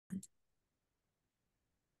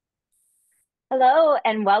Hello,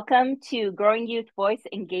 and welcome to Growing Youth Voice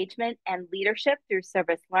Engagement and Leadership through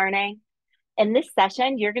Service Learning. In this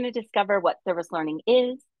session, you're going to discover what service learning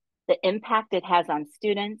is, the impact it has on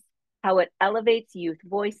students, how it elevates youth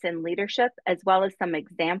voice and leadership, as well as some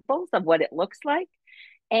examples of what it looks like.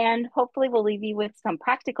 And hopefully, we'll leave you with some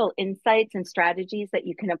practical insights and strategies that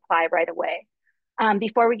you can apply right away.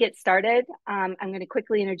 Before we get started, I'm going to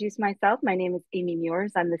quickly introduce myself. My name is Amy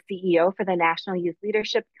Muirs. I'm the CEO for the National Youth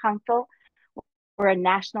Leadership Council. We're a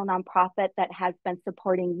national nonprofit that has been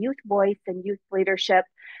supporting youth voice and youth leadership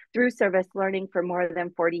through service learning for more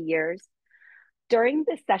than 40 years. During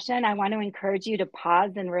this session, I want to encourage you to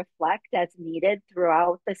pause and reflect as needed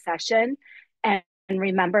throughout the session. And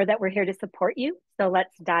remember that we're here to support you. So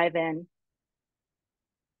let's dive in.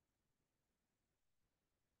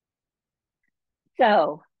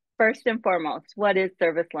 So, first and foremost, what is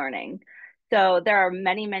service learning? So, there are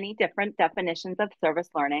many, many different definitions of service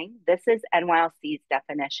learning. This is NYLC's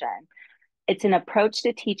definition. It's an approach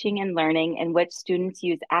to teaching and learning in which students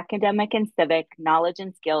use academic and civic knowledge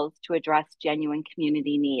and skills to address genuine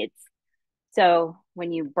community needs. So,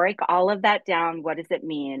 when you break all of that down, what does it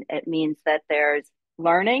mean? It means that there's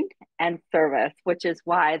learning and service, which is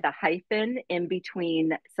why the hyphen in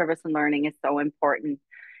between service and learning is so important.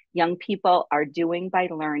 Young people are doing by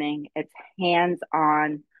learning, it's hands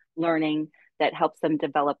on learning that helps them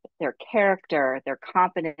develop their character, their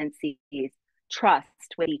competencies, trust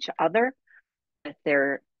with each other,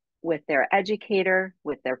 with their educator,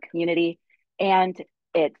 with their community, and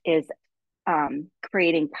it is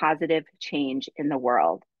creating positive change in the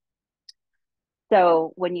world.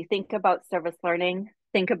 So when you think about service learning,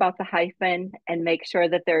 think about the hyphen and make sure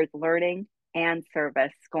that there's learning and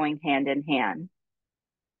service going hand in hand.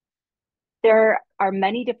 There are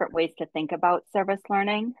many different ways to think about service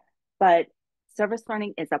learning, but service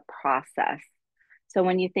learning is a process. So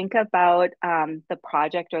when you think about the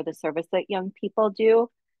project or the service that young people do,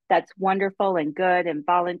 that's wonderful and good, and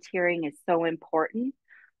volunteering is so important.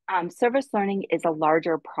 Service learning is a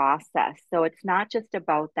larger process. So it's not just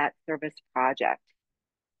about that service project.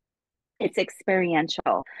 It's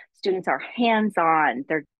experiential. Students are hands-on.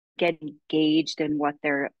 They're getting engaged in what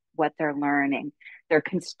they're learning. They're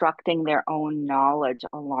constructing their own knowledge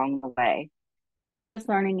along the way. Service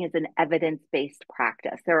learning is an evidence-based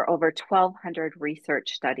practice. There are over 1,200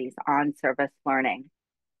 research studies on service learning.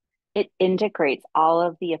 It integrates all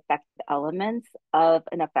of the effective elements of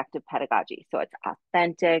an effective pedagogy. So it's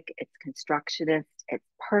authentic, it's constructionist, it's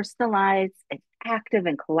personalized, it's active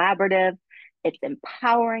and collaborative, it's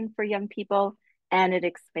empowering for young people, and it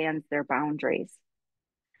expands their boundaries.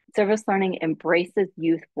 Service learning embraces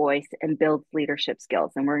youth voice and builds leadership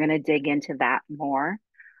skills, and we're going to dig into that more.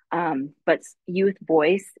 But youth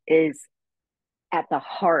voice is at the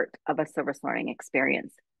heart of a service learning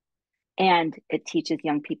experience. And it teaches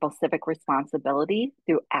young people civic responsibility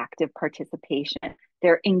through active participation.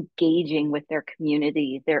 They're engaging with their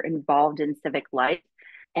community, they're involved in civic life.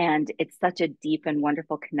 And it's such a deep and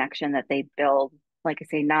wonderful connection that they build, like I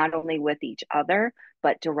say, not only with each other,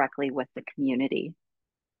 but directly with the community.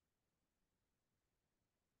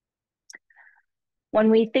 When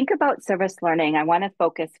we think about service learning, I want to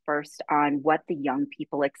focus first on what the young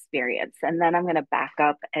people experience. And then I'm going to back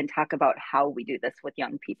up and talk about how we do this with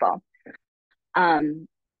young people.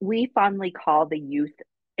 We fondly call the youth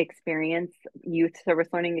service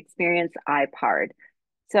learning experience, IPARD.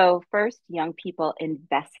 So first, young people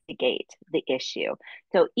investigate the issue.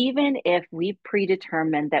 So even if we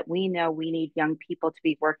predetermined that we know we need young people to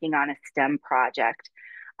be working on a STEM project,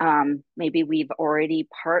 maybe we've already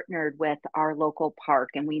partnered with our local park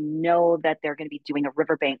and we know that they're going to be doing a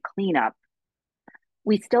riverbank cleanup,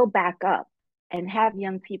 we still back up and have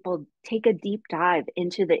young people take a deep dive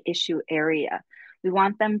into the issue area. We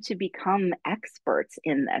want them to become experts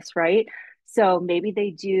in this, right? So maybe they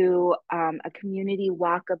do a community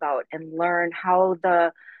walkabout and learn how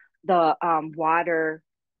the water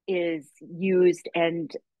is used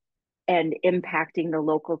and impacting the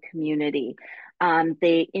local community.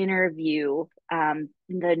 They interview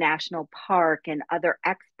the national park and other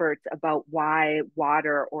experts about why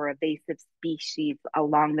water or invasive species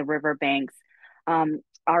along the riverbanks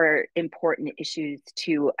are important issues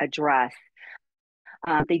to address.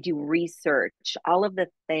 They do research, all of the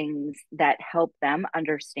things that help them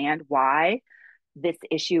understand why this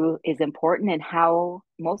issue is important and how,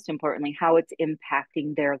 most importantly, how it's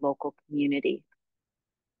impacting their local community.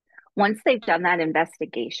 Once they've done that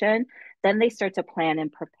investigation, then they start to plan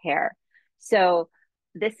and prepare. So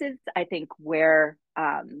this is, I think, where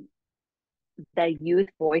the youth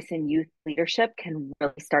voice and youth leadership can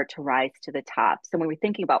really start to rise to the top. So when we're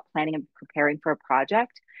thinking about planning and preparing for a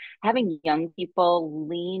project, having young people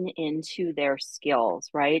lean into their skills,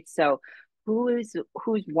 right? So who's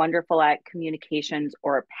wonderful at communications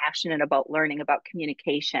or passionate about learning about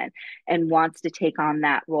communication and wants to take on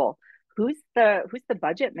that role? Who's the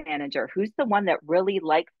budget manager? Who's the one that really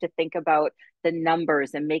likes to think about the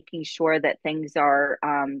numbers and making sure that things are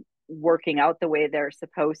working out the way they're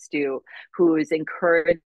supposed to? Who's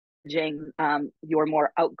encouraging your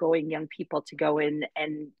more outgoing young people to go in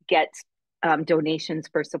and get donations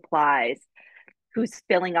for supplies? Who's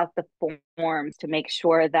filling out the forms to make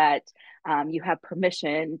sure that you have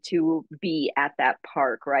permission to be at that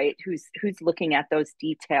park, right? Who's looking at those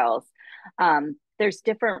details? There's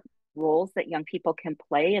different roles that young people can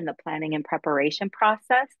play in the planning and preparation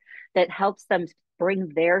process that helps them bring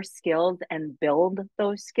their skills and build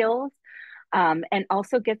those skills, and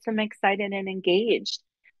also gets them excited and engaged.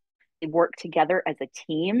 They work together as a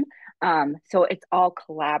team. So it's all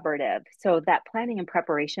collaborative. So that planning and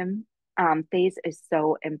preparation phase is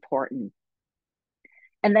so important.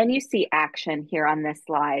 And then you see action here on this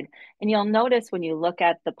slide. And you'll notice when you look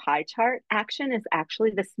at the pie chart, action is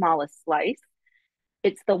actually the smallest slice.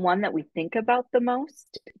 It's the one that we think about the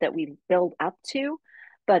most, that we build up to.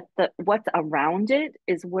 But what's around it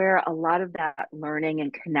is where a lot of that learning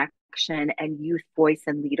and connection and youth voice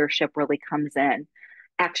and leadership really comes in.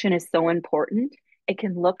 Action is so important. It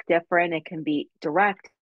can look different. It can be direct,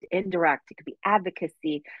 indirect. It could be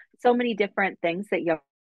advocacy. So many different things that young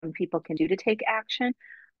people can do to take action.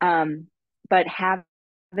 But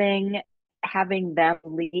having them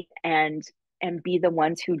lead and be the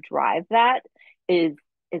ones who drive that is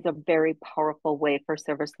a very powerful way for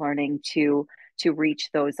service learning to reach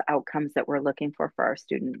those outcomes that we're looking for our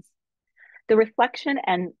students. The reflection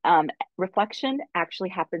actually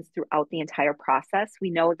happens throughout the entire process. We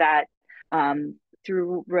know that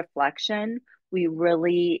through reflection, we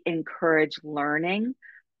really encourage learning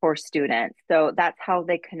for students. So that's how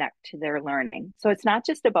they connect to their learning. So it's not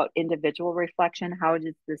just about individual reflection. How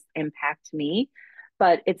does this impact me?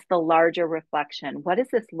 But it's the larger reflection. What is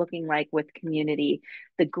this looking like with community?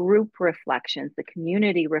 The group reflections, the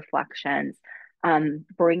community reflections,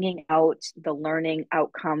 bringing out the learning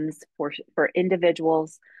outcomes for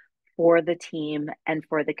individuals, for the team, and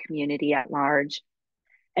for the community at large.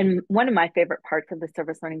 And one of my favorite parts of the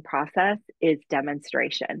service learning process is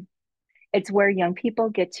demonstration. It's where young people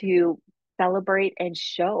get to celebrate and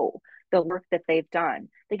show the work that they've done.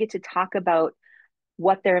 They get to talk about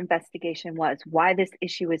what their investigation was, why this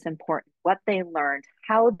issue is important, what they learned,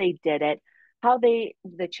 how they did it,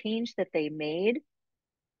 the change that they made,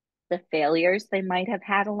 the failures they might have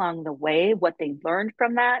had along the way, what they learned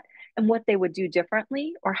from that, and what they would do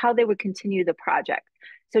differently, or how they would continue the project.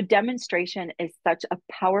 So, demonstration is such a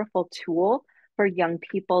powerful tool for young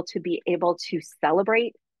people to be able to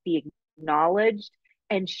celebrate, be acknowledged,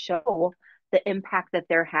 and show the impact that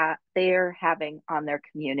they're having on their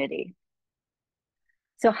community.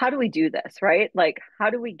 So, how do we do this, right? Like, how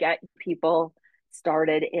do we get people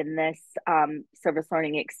started in this service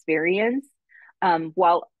learning experience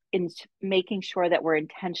while in making sure that we're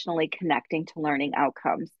intentionally connecting to learning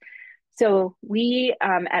outcomes? So we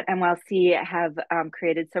at NYLC have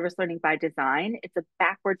created service learning by design. It's a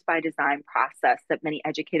backwards by design process that many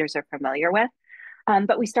educators are familiar with.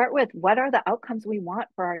 But we start with what are the outcomes we want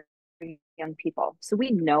for our young people? So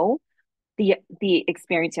we know the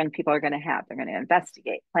experience young people are going to have. They're going to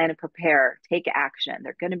investigate, plan and prepare, take action.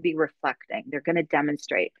 They're going to be reflecting. They're going to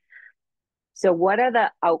demonstrate. So what are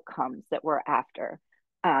the outcomes that we're after?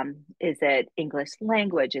 Is it English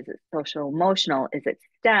language? Is it social emotional? Is it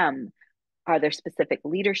STEM? Are there specific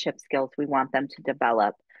leadership skills we want them to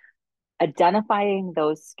develop? Identifying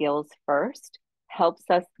those skills first helps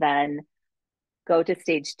us then go to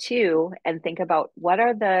stage 2 and think about what's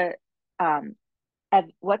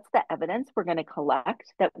the evidence we're going to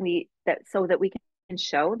collect so that we can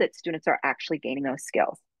show that students are actually gaining those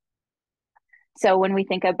skills. So when we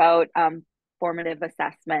think about formative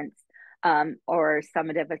assessments or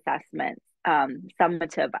summative assessments,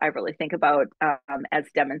 summative, I really think about as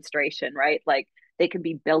demonstration, right? Like they could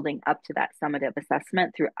be building up to that summative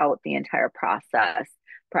assessment throughout the entire process.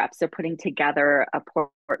 Perhaps they're putting together a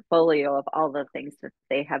portfolio of all the things that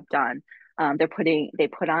they have done. They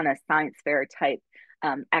put on a science fair type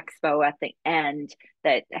expo at the end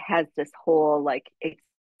that has this whole like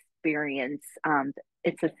experience.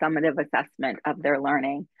 It's a summative assessment of their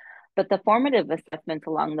learning. But the formative assessments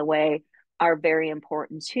along the way are very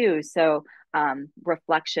important too. So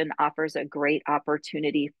Reflection offers a great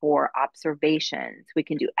opportunity for observations. We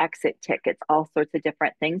can do exit tickets, all sorts of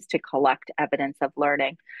different things to collect evidence of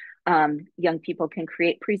learning. Young people can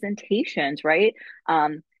create presentations, right?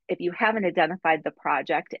 If you haven't identified the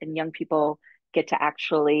project and young people get to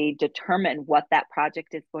actually determine what that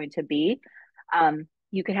project is going to be,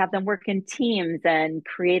 you could have them work in teams and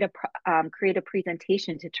create a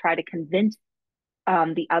presentation to try to convince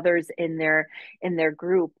the others in their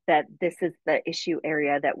group that this is the issue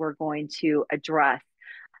area that we're going to address.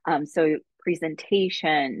 So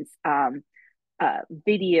presentations,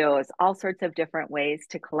 videos, all sorts of different ways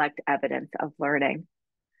to collect evidence of learning.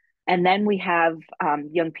 And then we have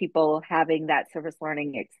young people having that service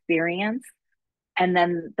learning experience. And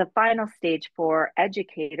then the final stage for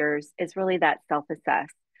educators is really that self-assess.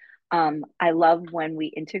 I love when we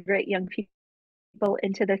integrate young people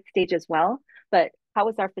into this stage as well, but how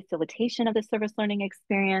was our facilitation of the service learning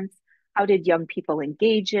experience? How did young people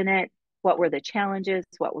engage in it? What were the challenges?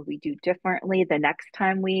 What would we do differently the next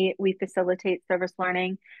time we facilitate service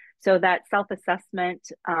learning? So that self-assessment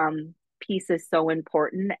piece is so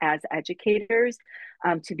important as educators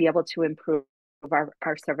to be able to improve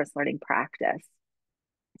our service learning practice.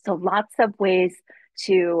 So lots of ways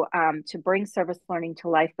to bring service learning to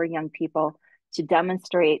life for young people, to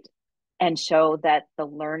demonstrate and show that the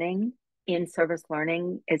learning in service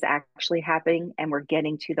learning is actually happening and we're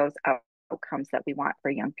getting to those outcomes that we want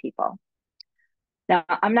for young people. Now,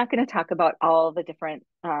 I'm not going to talk about all the different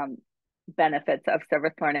benefits of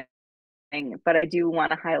service learning, but I do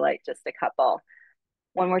want to highlight just a couple.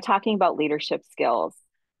 When we're talking about leadership skills,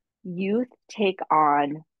 youth take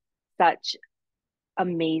on such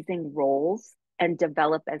amazing roles and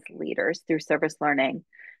develop as leaders through service learning.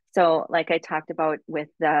 So, like I talked about with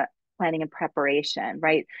the planning and preparation,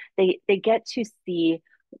 right? They get to see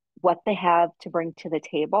what they have to bring to the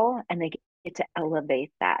table and they get to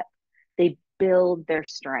elevate that. They build their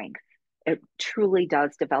strength. It truly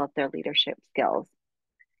does develop their leadership skills.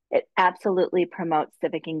 It absolutely promotes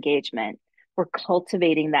civic engagement. We're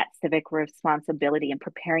cultivating that civic responsibility and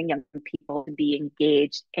preparing young people to be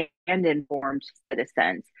engaged and informed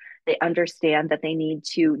citizens. They understand that they need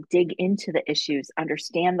to dig into the issues,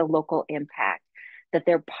 understand the local impact, that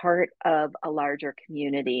they're part of a larger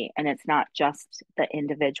community and it's not just the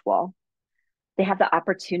individual. They have the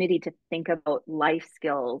opportunity to think about life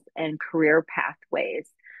skills and career pathways.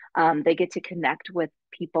 They get to connect with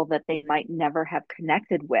people that they might never have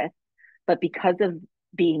connected with, but because of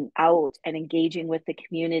being out and engaging with the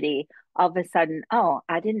community, all of a sudden, oh,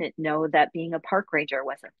 I didn't know that being a park ranger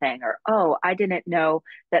was a thing, or oh, I didn't know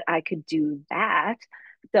that I could do that.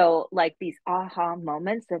 So, like these aha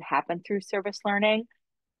moments that happen through service learning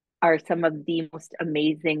are some of the most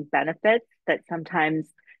amazing benefits that sometimes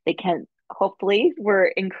they can, hopefully, we're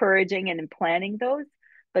encouraging and planning those,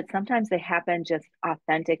 but sometimes they happen just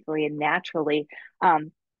authentically and naturally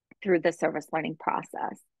through the service learning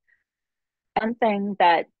process. One thing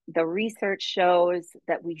that the research shows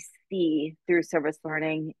that we see through service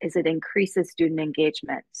learning is it increases student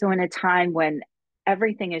engagement. So, in a time when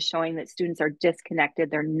everything is showing that students are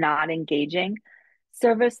disconnected, they're not engaging,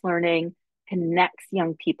 service learning connects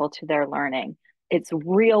young people to their learning. It's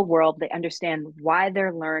real world. They understand why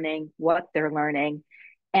they're learning, what they're learning,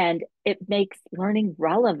 and it makes learning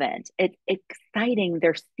relevant. It's exciting.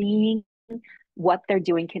 They're seeing what they're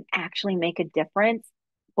doing can actually make a difference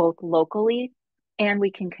both locally and we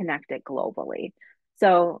can connect it globally.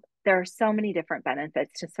 So there are so many different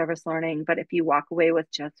benefits to service learning, but if you walk away with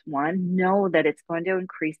just one, know that it's going to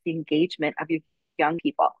increase the engagement of your young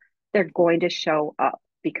people. They're going to show up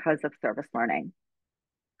because of service learning.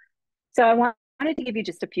 So I wanted to give you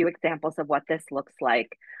just a few examples of what this looks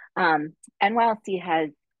like. NYLC has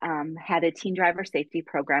had a teen driver safety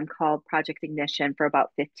program called Project Ignition for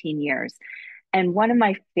about 15 years. And one of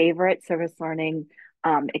my favorite service learning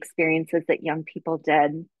experiences that young people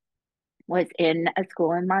did was in a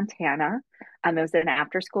school in Montana. It was an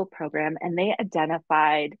after school program, and they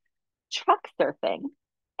identified truck surfing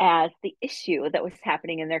as the issue that was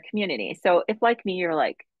happening in their community. So, if like me, you're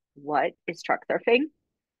like, what is truck surfing?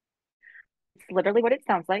 It's literally what it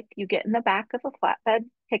sounds like. You get in the back of a flatbed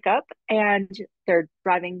pickup and they're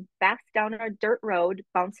driving fast down a dirt road,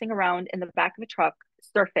 bouncing around in the back of a truck,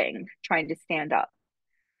 surfing, trying to stand up.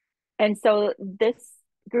 And so this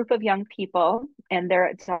group of young people and their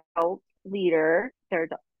adult leader,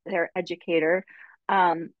 their educator,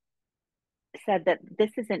 said that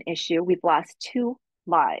this is an issue. We've lost 2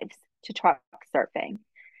 lives to truck surfing.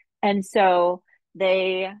 And so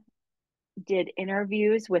they did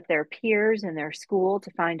interviews with their peers in their school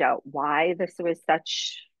to find out why this was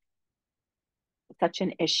such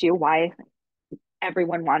an issue, why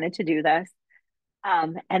Everyone wanted to do this.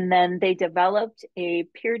 And then they developed a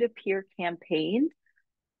peer-to-peer campaign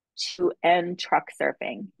to end truck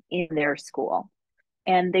surfing in their school.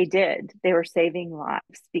 And they did. They were saving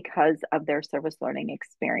lives because of their service learning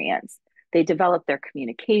experience. They developed their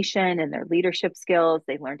communication and their leadership skills.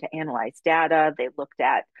 They learned to analyze data. They looked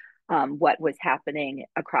at what was happening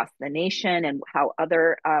across the nation and how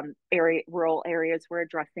other rural areas were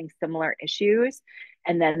addressing similar issues.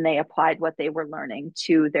 And then they applied what they were learning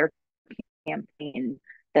to their campaign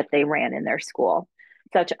that they ran in their school.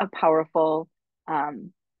 Such a powerful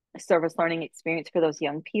service learning experience for those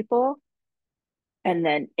young people. And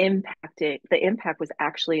then the impact was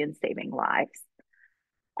actually in saving lives.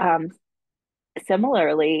 Um,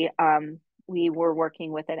 Similarly, we were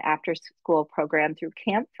working with an after school program through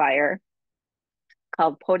Campfire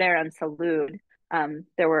called Poder and Salud.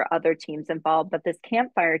 There were other teams involved, but this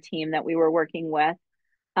Campfire team that we were working with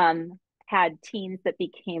um, had teens that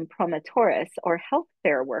became promotores or health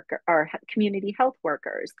fair worker or community health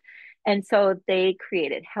workers. And so they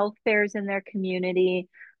created health fairs in their community,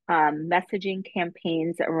 messaging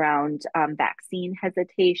campaigns around vaccine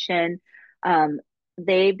hesitation. Um,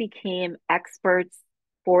 they became experts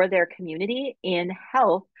for their community in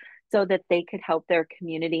health so that they could help their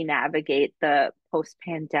community navigate the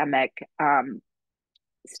post-pandemic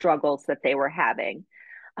struggles that they were having.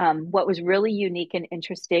 What was really unique and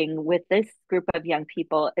interesting with this group of young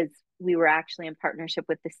people is we were actually in partnership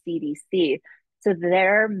with the CDC. So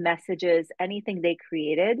their messages, anything they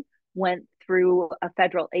created, went through a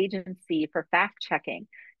federal agency for fact checking.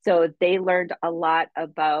 So they learned a lot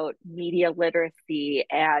about media literacy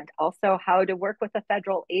and also how to work with a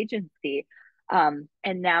federal agency. And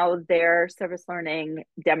now their service learning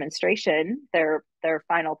demonstration, their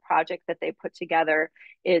final project that they put together,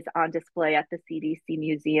 is on display at the CDC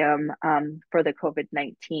Museum for the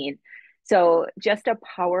COVID-19. So just a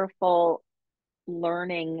powerful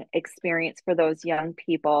learning experience for those young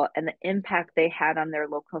people, and the impact they had on their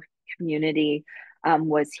local community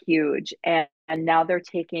was huge. And now they're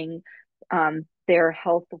taking their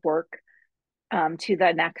health work to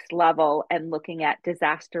the next level and looking at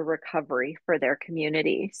disaster recovery for their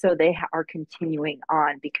community. So they are continuing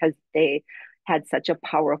on because they had such a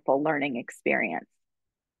powerful learning experience.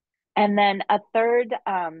 And then a third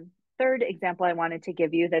example I wanted to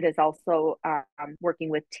give you that is also working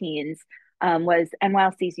with teens was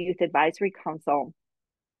NYLC's Youth Advisory Council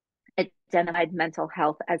identified mental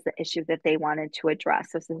health as the issue that they wanted to address.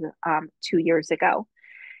 This is 2 years ago.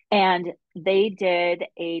 And they did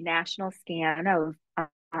a national scan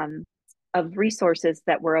of resources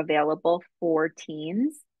that were available for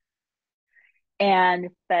teens. And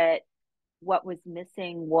that what was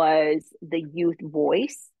missing was the youth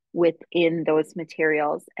voice within those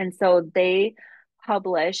materials. And so they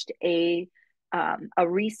published a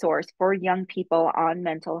resource for young people on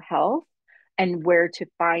mental health and where to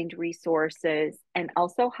find resources and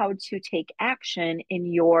also how to take action in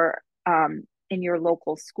your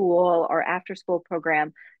local school or after school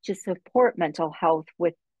program to support mental health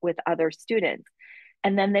with other students.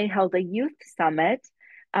 And then they held a youth summit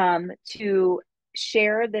to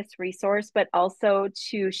share this resource, but also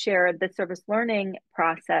to share the service learning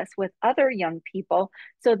process with other young people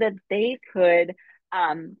so that they could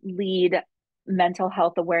lead mental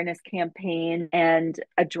health awareness campaign and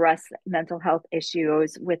address mental health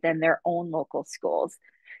issues within their own local schools.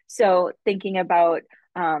 So thinking about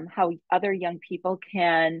how other young people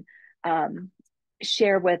can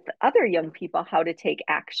share with other young people how to take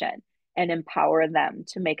action and empower them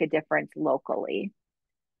to make a difference locally.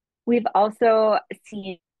 We've also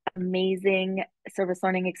seen amazing service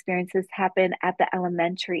learning experiences happen at the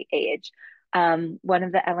elementary age. One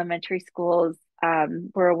of the elementary schools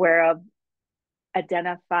we're aware of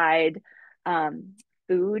identified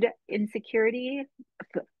food insecurity.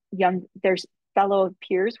 Their fellow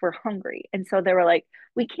peers were hungry. And so they were like,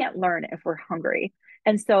 we can't learn if we're hungry.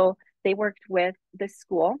 And so they worked with the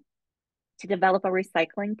school to develop a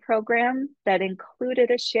recycling program that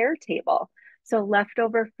included a share table. So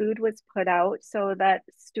leftover food was put out so that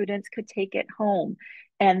students could take it home.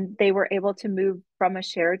 And they were able to move from a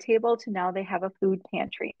share table to now they have a food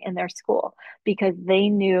pantry in their school because they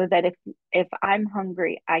knew that if I'm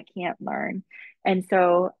hungry, I can't learn. And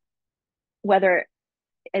so whether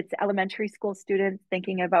it's elementary school students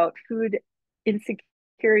thinking about food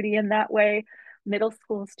insecurity in that way, middle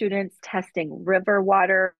school students testing river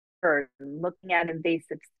water or looking at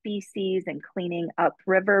invasive species and cleaning up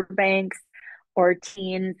riverbanks, or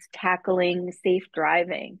teens tackling safe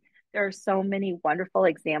driving. There are so many wonderful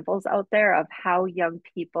examples out there of how young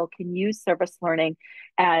people can use service learning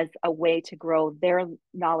as a way to grow their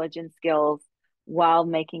knowledge and skills while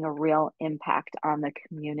making a real impact on the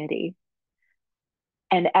community.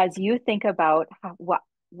 And as you think about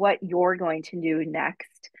what you're going to do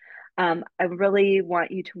next, I really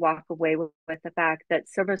want you to walk away with the fact that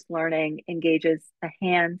service learning engages the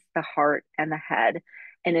hands, the heart, and the head.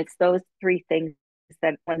 And it's those three things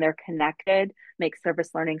that, when they're connected, make service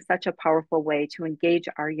learning such a powerful way to engage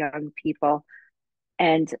our young people.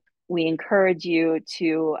 And we encourage you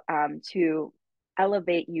to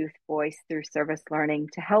elevate youth voice through service learning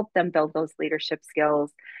to help them build those leadership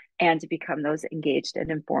skills and to become those engaged and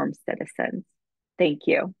informed citizens. Thank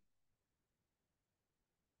you.